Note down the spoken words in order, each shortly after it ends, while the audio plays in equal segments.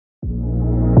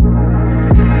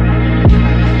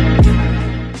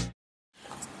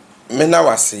Me now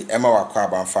I see Emma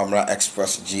Wakwaba Famra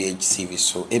Express GHTV.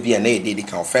 So if you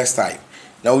are first time,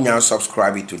 now you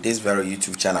subscribe to this very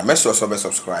YouTube channel. Make sure you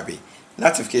subscribe.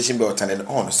 Notification bell turn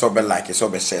on. So be like, so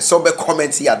be share, so be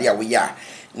comment here. There we are.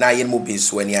 Now you move in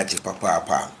so any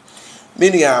papa.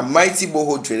 Many are mighty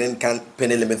boho trading can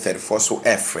penny limited for so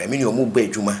air. Many are move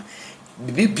bedroom.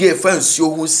 Bibi a fan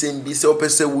so who send be so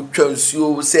person who trans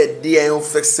you said dear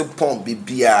flexible pump be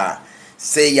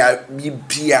say ya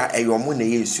bibia e your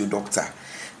money is your doctor.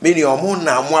 Many or more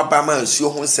now more bama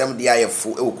so who sem the IF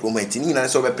o chromate ni na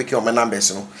so be pick your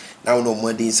numbers no. Now no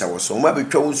more days I was so ma be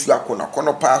twa su akona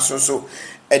kono pass so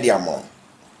e dia mo.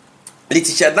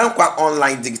 Letitia Dankwa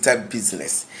online digital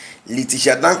business.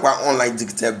 Letitia Dankwa online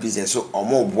digital business so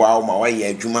omo boa o ma wa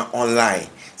ye adwuma online.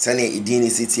 Sane idini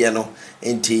city no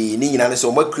enti ni nyina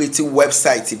so mo create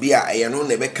website bi a ye no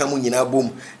na be ka mu nyina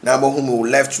bom na bo hu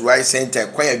left right center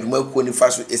kwan adwuma ko ni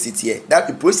fa so city that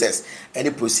the process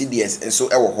any procedures and so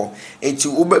e wo ho enti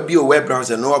wo ba bi o web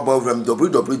browser no about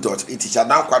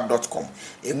www.letitiadankwa.com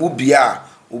e mu bia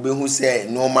wo be hu say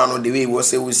normal no the way we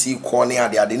say we see corner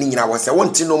ade ni nyina wo say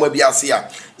wonti no ma bi ase a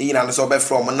nyina no so be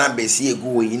from number si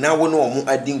egu we na wo no omo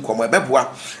adi nkomo e beboa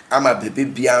ama bebe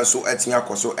bia so atia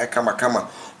koso e kama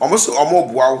almost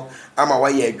omobuaw ama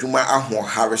waye adwuma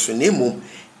ahohare so nemu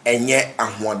enye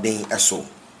ahoden eso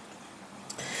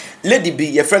lady bi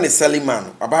your friend is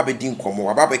Saliman baba be din komo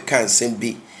baba be kan sem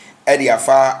bi e dia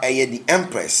fa eye the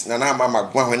empress na na mama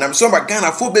gwa hwenam so ba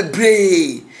Ghana fo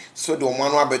bebre so de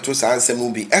omano abeto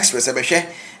sansem bi express e be hwe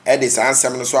e de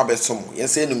sansem no so abesom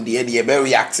yense num de e be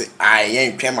react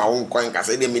yen twema won kwan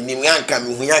kase de menim yanka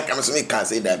me hu yanka so me kan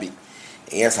se da bi.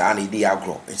 Yes, I need the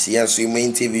agro. And see, yes, we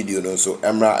main video, no, so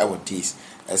Emra, I would tease.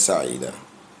 That's how either.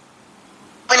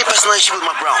 Many personal issue with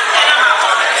Mcbrown.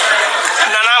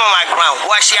 Nana Mcbrown.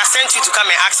 Why she has sent you to come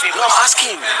and ask me? No, I'm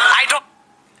asking. I don't.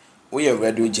 We are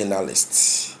radio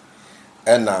journalists.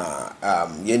 And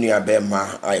you know,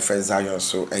 Bema, I friends are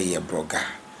also a year broker.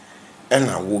 And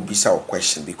I will be some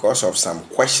question because of some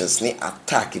questions. Ni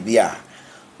attack via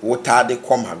what are they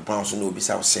come Mcbrown so no be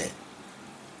so say.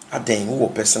 Aden wo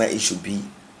personal issue bi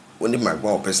woni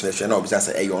Mcbrown personal issue na obi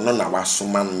say e yo no na waso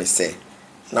man me say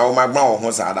na wo Mcbrown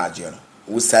ho sa adaje no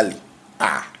wo sali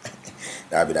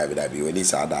dabi we ni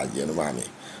sa adaje no ma me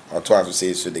oto aso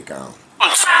say so de kan do I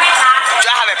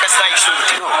have a personal issue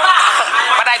with you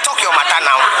but I talk your matter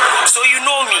now so you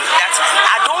know me that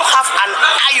I don't have an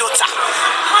iota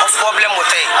of problem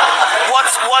with it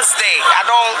what was there I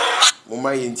don't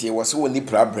mama yenti was woni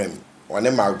problem one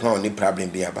Mcbrown ni problem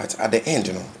be but at the end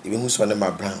you know even who so one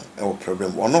Mcbrown no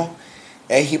problem one no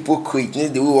a hypocrite ni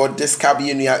the way or describe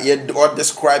you or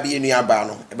describe you aba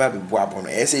no e ba be bo abo no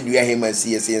e say do him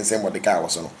see nsem what the guy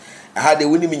was no I had the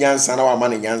winning nyansa na wa ma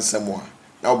nyansa mo a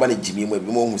na wo ba na jimi mo bi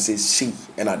mo hu say she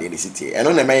and at the city and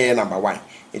no na my number 1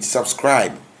 it's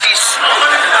subscribe.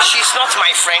 She's not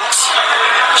my friend.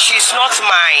 She's not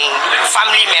my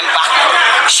family member.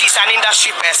 She's an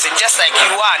industry person, just like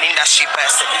you are an industry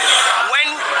person.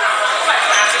 When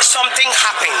something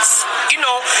happens, you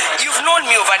know, you've known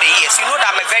me over the years. You know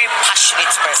that I'm a very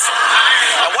passionate person.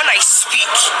 And when I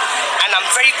speak, and I'm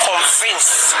very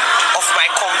convinced of my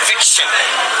conviction,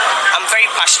 I'm very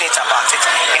passionate about it.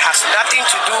 It has nothing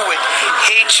to do with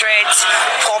hatred,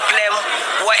 problem,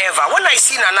 whatever. When I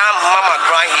see Nana Mama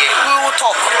Mcbrown here, we will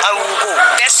talk and we will go.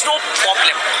 There's no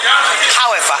problem.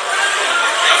 However,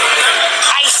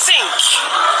 I think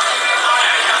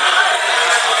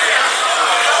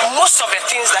most of the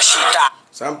things that she does.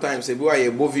 Sometimes if you are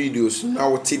above videos, now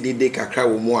what did they kakra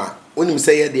more? When you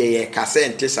say they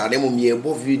cassette test, I them me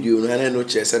above video, and I know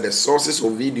chess the sources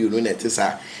of video no net is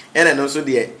and then also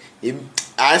the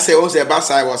I say also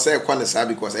about I was say quantity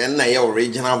because and na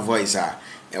original voice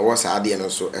it was hard and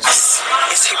also it's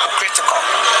hypocritical.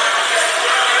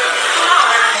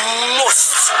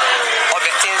 Most of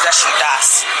the things that she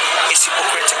does is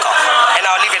hypocritical, and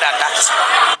I'll leave it at that.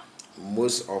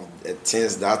 Most of the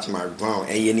things that Mcbrown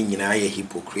and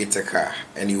hypocritical,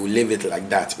 and you leave it like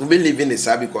that. We believe in this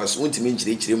because when to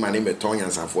mention my name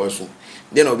Betonians and Fortune,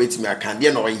 then I'll bet me I can't,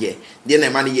 then or ye, then a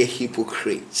man ye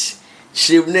hypocrite.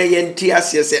 She never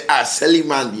say, silly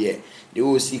man, dear. You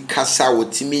will see Casa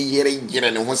with Timmy Yeri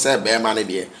and what's a bear man,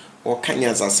 dear, or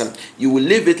Kenyans or some. You will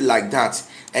leave it like that.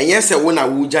 And yes, I want to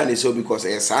wujan so because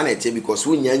I sanity because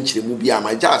when Yanchi will be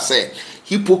my just say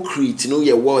hypocrite, you know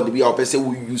your word be our person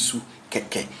will use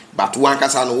keke. But one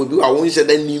casano will be I won't say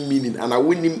that new meaning and I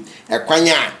win him a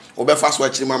quanya or be fast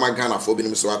watching Mama Ghana for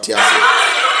being so at.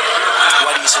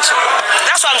 What do you say?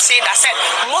 That's what I'm saying. I said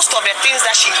most of the things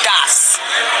that she does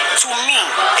to me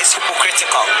is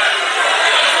hypocritical.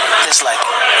 things like.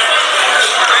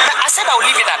 I said I'll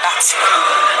leave it at that.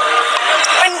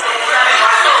 When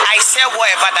I said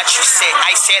whatever that you said,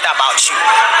 I said about you.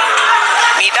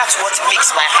 That's what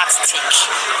makes my heart tick.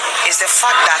 Is the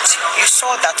fact that you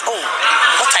saw that, oh,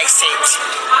 what I said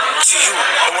to you,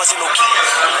 it wasn't okay.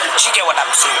 Do you get what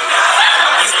I'm saying?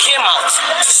 You came out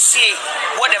to say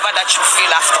whatever that you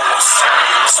feel afterwards.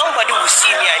 Somebody will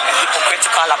see me and be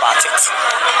hypocritical about it.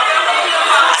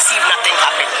 As if nothing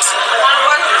happened.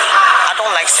 I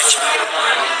don't like such people.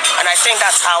 And I think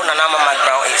that's how Nana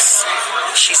Mcbrown is.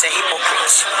 She's a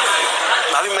hypocrite.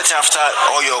 Have you met her after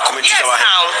all your commentaries? Yes,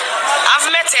 now. I've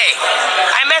met her.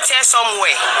 I met her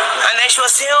somewhere. And then she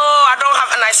was saying, oh, I don't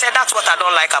have... And I said, that's what I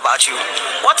don't like about you.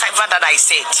 Whatever that I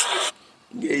said.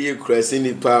 You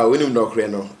Crâzy pa we nim no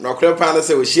pa na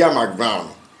say we share Mcbrown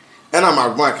and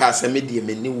Mcbrown ka say me die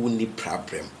me ni woni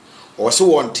problem or so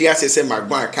won tia say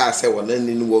Mcbrown ka say won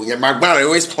ni wo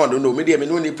Mcbrown respond no me die me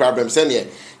no ni problem say ne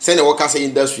wo ka say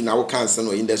industry na wo kan say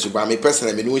no industry but me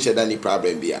personally me no share that ni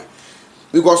problem bia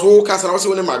because wo ka say na wo say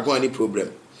won Mcbrown ni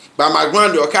problem but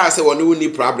Mcbrown dey ka say won ni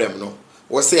problem no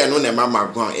wo say no na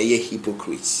Mcbrown e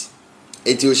hypocrite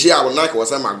enti o share won like wo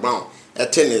say Mcbrown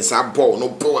tennis a ball no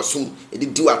ball soon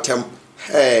it do attempt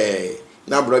hey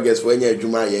now bloggers for any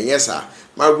adwuma yes sir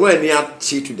Mcbrown near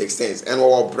cheat to the extent and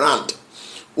our brand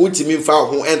ultimate fa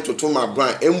ho entoto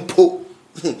Mcbrown empo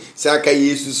saka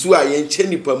yesusu a yenche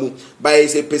nipa mu by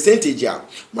a percentage a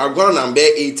Mcbrown number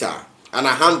 8 and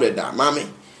 100 mame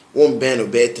won ben no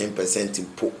be 10%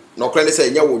 impo no kwende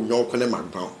say nya wo nyonko ne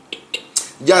Mcbrown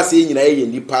just say nyina ye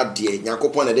nipa de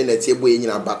yakopon na de na tie boye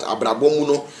nyina but abrabo mu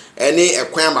no ene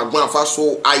ekwan Mcbrown fa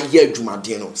so aye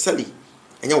adwumade no sali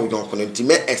enya wo don kono ti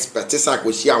me expect say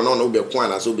ko hia no no be ko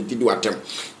ana so be didi watem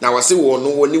na wase wo no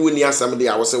woni woni asam de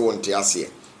a wase wo nte ase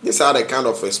this are the kind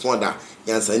of responder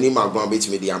yansa ni Mcbrown be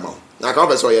ti me di ama na ka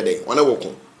person ye de wona wo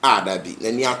ko da bi na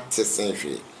ni atesen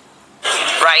hwe.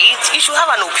 Right? You should have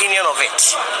an opinion of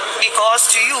it. Because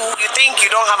to you, you think you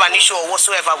don't have an issue or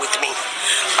whatsoever with me.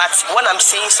 But when I'm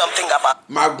saying something about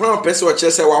Mcbrown person what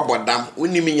say wa bodam,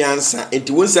 woni mi yansa, enti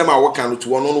won say ma wo kan to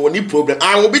no ni problem.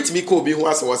 I will bit me ko bi hu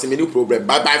ase was me no problem.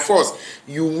 But by force,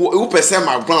 you person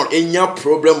Mcbrown enya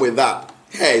problem with that.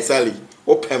 Hey, Sally,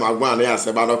 open Mcbrown na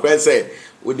say but no friend say,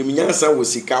 woni mi yansa wo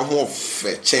sika ho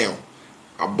fe chen.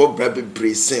 Abo brabe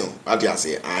bresen, what you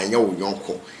say, anya wo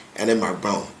yonko. And then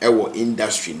Mcbrown,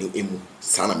 industry new emu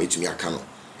sana metumi aka no.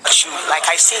 Like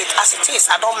I said, as it is,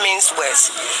 I don't mince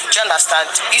words. Do you understand?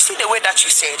 You see the way that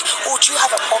you said, oh, do you have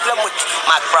a problem with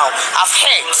Mcbrown? I've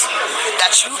heard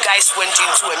that you guys went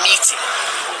into a meeting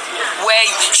where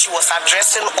she was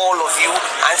addressing all of you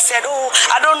and said, oh,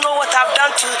 I don't know what I've done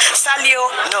to Salio.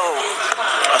 No.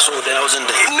 So then I wasn't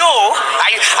there. No,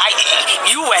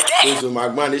 you were there. So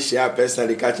Mcbrown is share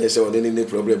personally catching say on any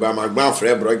problem, but Mcbrown for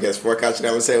broadcast for catch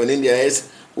them say on India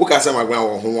is who can say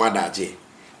Mcbrown who want that.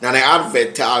 Now they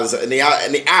advertise and they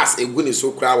ask a good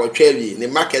so crowd or cherry, the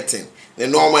marketing, the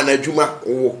normal Najuma.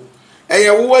 Oh, hey,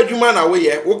 who are Juma away?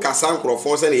 Who can sound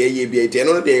crofons and a BA?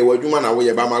 No, they were Juma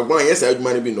away, but Mcbrown, yes, I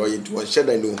money be no into one shed.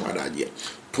 I know what idea.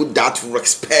 Put that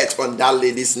respect on that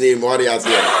lady's name, or as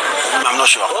well. I'm not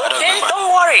sure. Okay,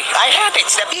 don't worry. I heard it.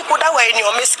 The people that were in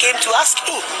your midst came to ask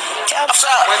me.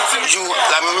 After you, after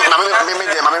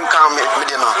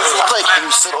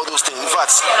you said all those things, in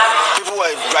fact, people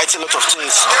were writing a lot of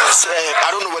things.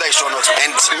 I don't know whether it's true or not.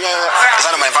 And it's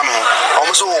not my family.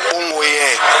 Almost all way.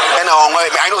 And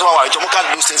I know how I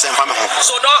can't do things in family.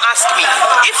 So don't ask me.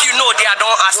 If you know there,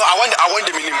 don't ask me. I want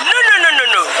the minimum.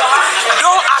 No.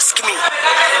 Don't ask me.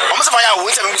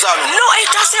 No, it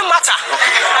doesn't matter.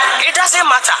 It doesn't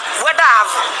matter whether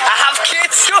I have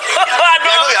kids. I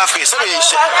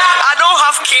don't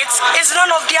have kids. It's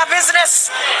none of their business.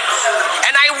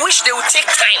 And I wish they would take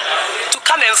time to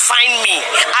come and find me.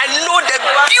 I know the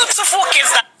beautiful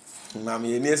kids that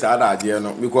Mommy, yes, I idea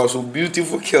no because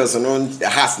beautiful kills no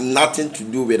has nothing to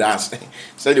do with us.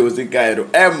 So there was the guy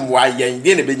why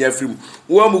didn't be your film.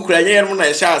 One who cried when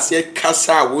I shall say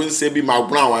Casa won't say be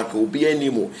Mcbrown could be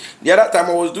anymore. The other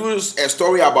time I was doing a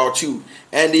story about you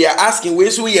and they are asking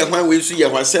where so you when we see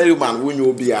you man when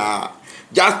you be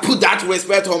just put that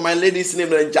respect on my lady's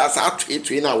name and just out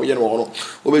to now we know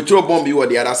we throw bomb you on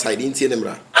the other side in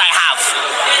cinema. I have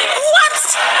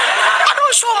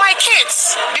show my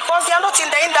kids because they are not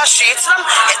in the industry.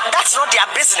 That's not their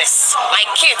business. My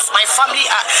kids, my family,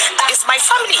 it's my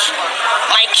family.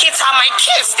 My kids are my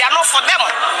kids. They are not for them.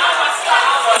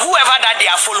 Whoever that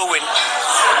they are following,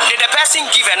 did the person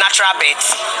give a natural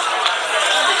birth?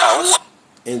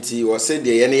 And he was said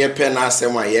the any pen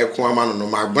asem a ye ko ama no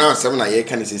Mcbrown asem na ye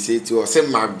kan say ti o say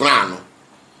Mcbrown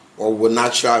or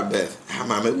natural birth.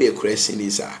 Mama we a question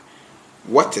is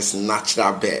what is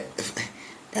natural birth?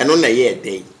 And on a year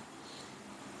day.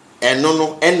 And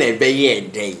no, and a bay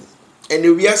day.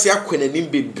 And we are see a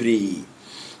quenin be bree.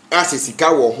 As a sika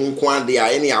wo ho kwan de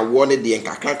a ene award de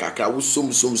nkaka wo sum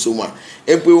a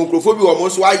empe onkrofo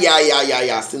almost wa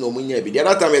ya se no munya bi the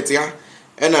other time etia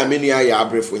and I menu ya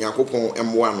abrefo yakopon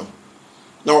emwa no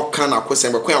na o kan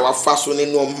akosem kwan a wafa so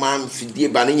ne no man fidie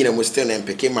ba ne nyina mo still na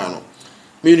mpeke ma no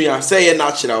menu ya say ye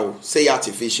natural say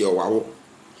artificial wawo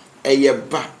eye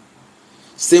ba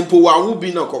simple wawo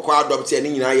bi na kokko adopt ne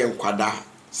nyina ye nkwada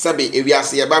sabe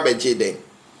ewiase ye ba beje den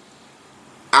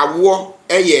awo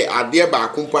eye ade ba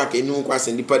akumpa ke ni nkwa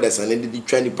se nipa da sane de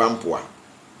twa nipa mpoa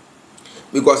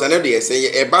because another dey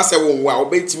say e ba se wo wa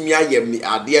obetimi aye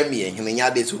ade mi ehene nya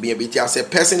de so bi be as a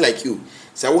person like you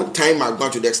say one time I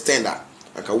gone to the extent that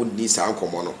aka would this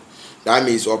ankomo no that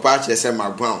means opa che say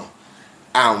Mcbrown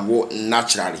and wo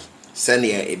naturally say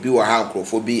ne e bi wo ha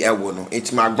nkrofo bi ewo no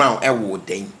enti Mcbrown ewo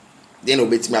den then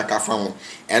obetimi aka fa ho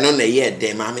eno na ye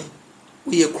den mame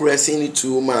we crashing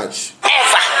too much.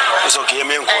 It's okay,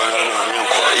 me coming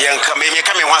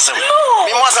once. Me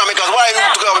once because why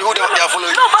you they are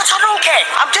following? No, but I don't care.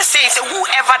 I'm just saying, so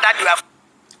whoever that you have.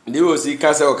 They will see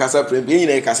Casa or Casa Prim, being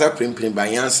a Casa Prim by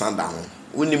Yan Sandown.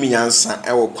 Wouldn't mean Yansan,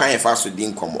 I will quite fast with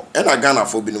Dinkomo. And I Ghana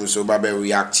for being so Baby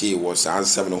react was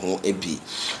answer home AP.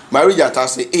 Maria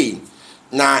say, hey,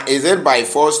 now is it by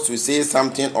force to say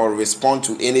something or respond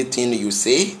to anything you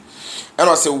say? And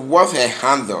I say, what her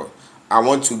handle, I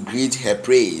want to greet her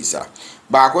praise.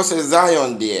 But because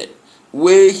Zion there,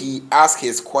 where he asks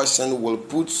his question will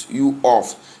put you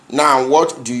off. Now,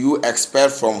 what do you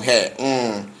expect from her?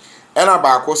 And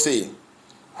Abako say,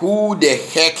 who the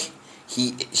heck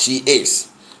she is?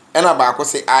 And Abako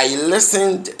say, I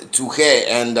listened to her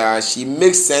and she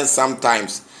makes sense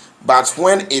sometimes. But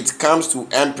when it comes to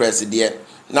Empress there,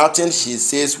 nothing she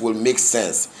says will make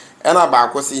sense. And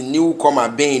Abako say, newcomer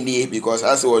being there because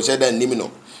as was said and Nimino.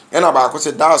 And Abako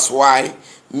say, that's why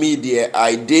media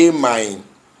I day my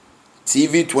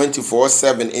TV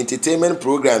 24/7 entertainment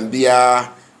program bia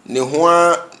ne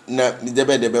ho na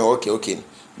debe okay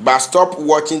but stop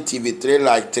watching TV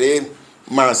 3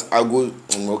 months ago.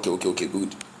 Okay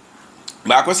good.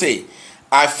 But I could say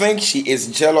I think she is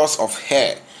jealous of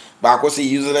her. But I could say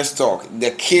useless talk.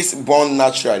 The kids born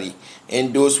naturally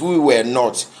and those who were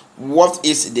not. What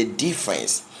is the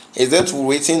difference? Is that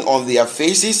written on their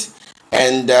faces?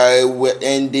 And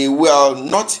they will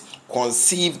not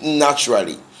conceive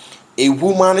naturally. A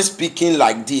woman speaking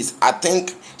like this, I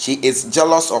think she is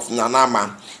jealous of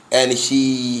Nanama, and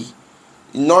she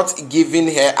not giving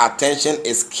her attention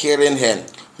is killing her.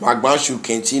 Mcbrown should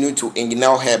continue to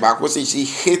ignore her. But I could say she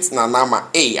hates Nanama.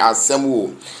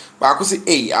 Asemu. But I could say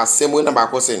Asemu. But I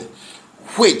could say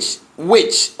which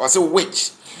I say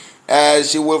which.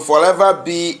 She will forever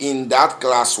be in that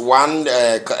class one.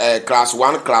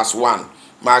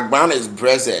 Mcbrown is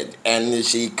blessed, and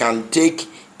she can take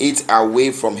it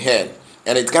away from her,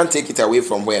 and it can't take it away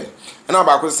from her. And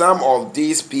about some of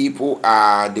these people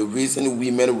are the reason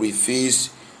women refuse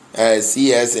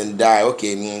CS and die.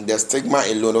 Okay, the stigma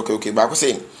alone. Okay. But I was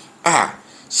saying,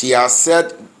 she has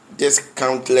said this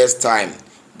countless time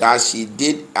that she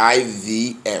did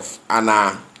IVF, and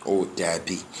oh,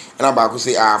 Debbie. And I'm about to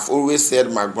say, I've always said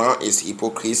Mcbrown is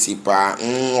hypocrisy,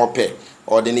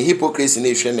 or the hypocrisy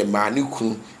nation, the man who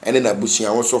can, and then a bushing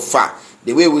also far.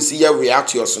 The way we see your react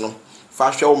to us, no,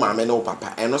 fashion, mamma, no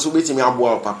papa, and also waiting me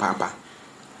about papa.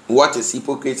 What is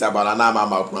hypocrite about an arm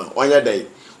Mcbrown on your day?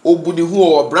 Oh, Buddy, who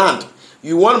or brand?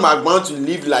 You want Mcbrown to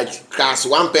live like class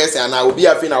one person, and I will be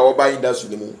a fin our buying that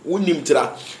with him. Who named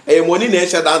Tra? A money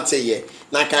nature don't say, yeah.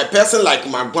 Like a person like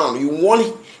Mcbrown, you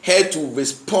want her to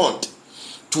respond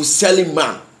to selling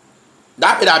man.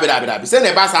 That be. Send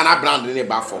a basana brand in a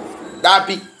bathroom. That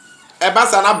be a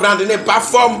basana brand in a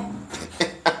bathroom.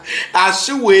 As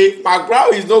she way,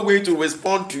 Mcbrown is not going to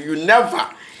respond to you. Never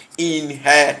in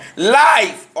her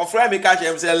life. Or friend me catch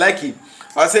him say lucky.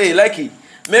 I say lucky.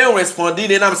 Men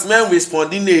responding and I'm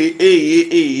responding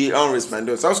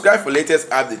unresponding. Subscribe for latest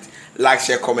update. Like,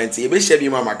 share, comment. Be share be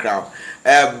mama crowd.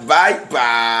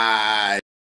 Bye.